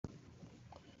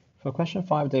For question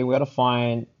 5D, we got to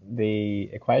find the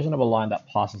equation of a line that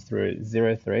passes through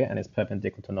 0, 3 and is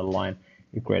perpendicular to another line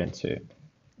with gradient 2.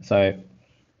 So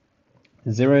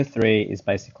 0, 3 is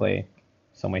basically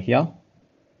somewhere here.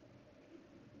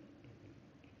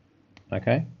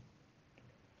 Okay.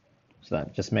 So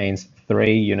that just means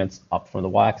 3 units up from the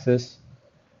y-axis.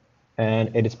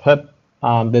 And it is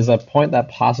there's a point that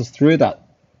passes through that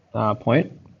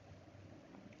point,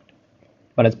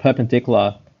 but it's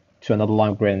perpendicular to another line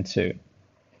with gradient 2.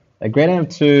 A gradient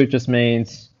of 2 just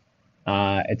means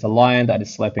it's a line that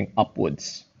is sloping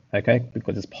upwards, okay,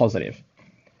 because it's positive.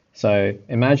 So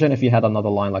imagine if you had another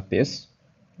line like this.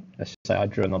 Let's just say I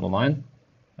drew another line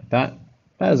like that.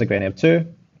 That is a gradient of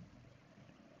 2.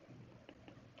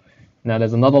 Now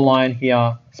there's another line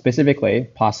here specifically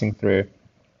passing through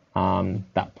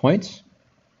that point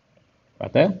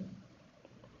right there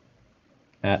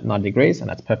at 90 degrees, and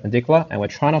that's perpendicular, and we're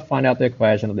trying to find out the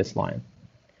equation of this line.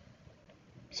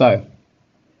 So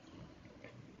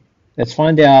let's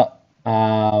find out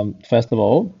first of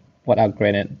all what our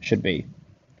gradient should be.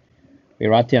 We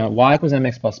write down y equals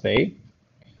mx plus b.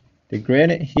 The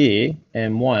gradient here,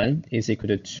 m1, is equal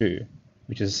to 2,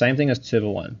 which is the same thing as 2 over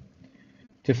 1.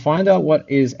 To find out what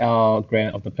is our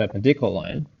gradient of the perpendicular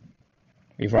line,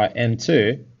 we write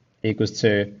m2 equals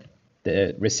to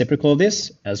the reciprocal of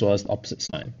this as well as the opposite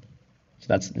sign. So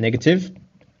that's negative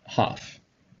half.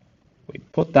 We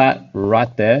put that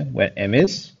right there where m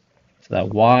is, so that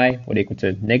y would equal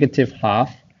to negative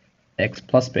half x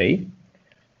plus b.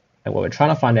 And what we're trying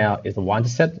to find out is the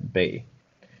y-intercept b.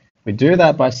 We do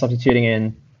that by substituting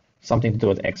in something to do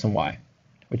with x and y,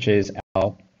 which is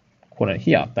our coordinate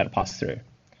here that it passes through.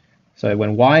 So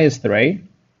when y is 3,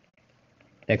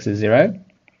 x is 0,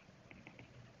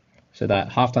 so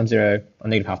that half times 0, or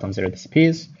negative half times 0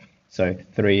 disappears. So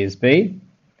 3 is b.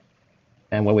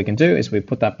 And what we can do is we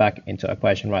put that back into our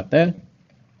equation right there.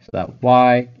 So that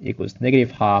y equals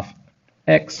negative half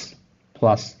x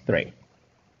plus 3.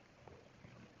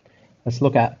 Let's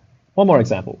look at one more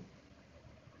example.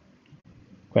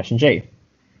 Question G.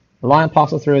 The line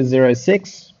passes through 0,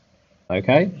 6.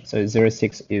 Okay, so 0,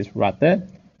 6 is right there.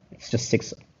 It's just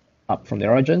 6 up from the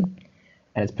origin.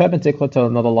 And it's perpendicular to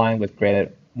another line with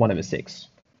gradient 1 over 6.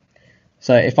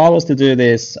 So if I was to do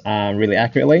this really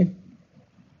accurately,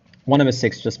 1 over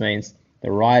 6 just means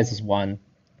the rise is 1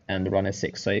 and the run is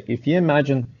 6. So if you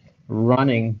imagine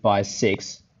running by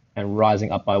 6 and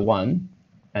rising up by 1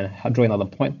 and drawing another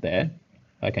point there,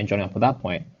 okay, joining up at that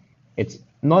point, it's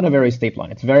not a very steep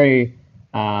line. It's very,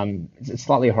 it's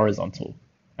slightly horizontal,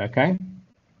 okay?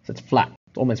 So it's flat,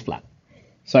 it's almost flat.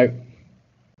 So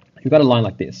you've got a line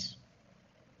like this,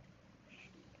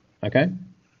 okay?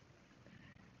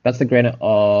 That's the gradient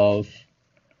of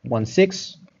 1,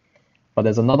 6. But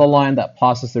there's another line that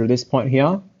passes through this point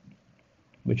here,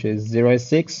 which is 0,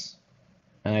 6,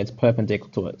 and it's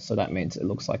perpendicular to it. So that means it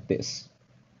looks like this.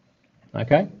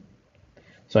 Okay?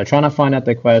 So I'm trying to find out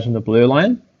the equation of the blue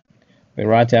line. We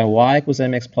write down y equals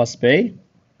mx plus b.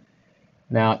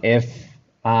 Now, if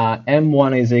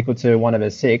m1 is equal to 1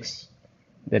 over 6,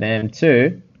 then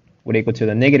m2 would equal to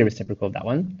the negative reciprocal of that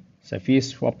one. So if you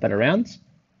swap that around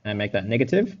and make that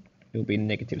negative, it will be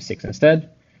negative 6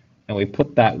 instead. And we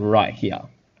put that right here.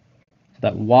 So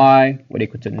that y would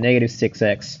equal to negative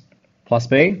 6x plus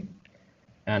b.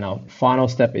 And our final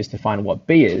step is to find what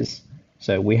b is.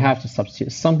 So we have to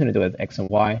substitute something to do with x and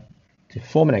y to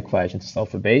form an equation to solve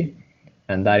for b.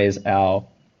 And that is our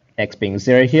x being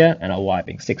 0 here and our y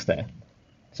being 6 there.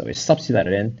 So we substitute that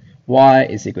in. Y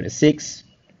is equal to 6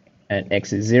 and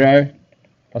x is 0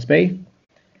 plus b.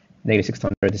 Negative 6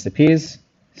 times 0 disappears.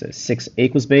 So 6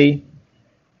 equals b.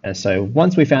 And so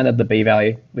once we found out the b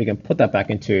value, we can put that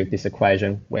back into this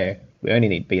equation where we only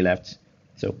need b left.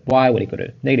 So y would equal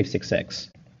to negative 6x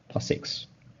plus 6.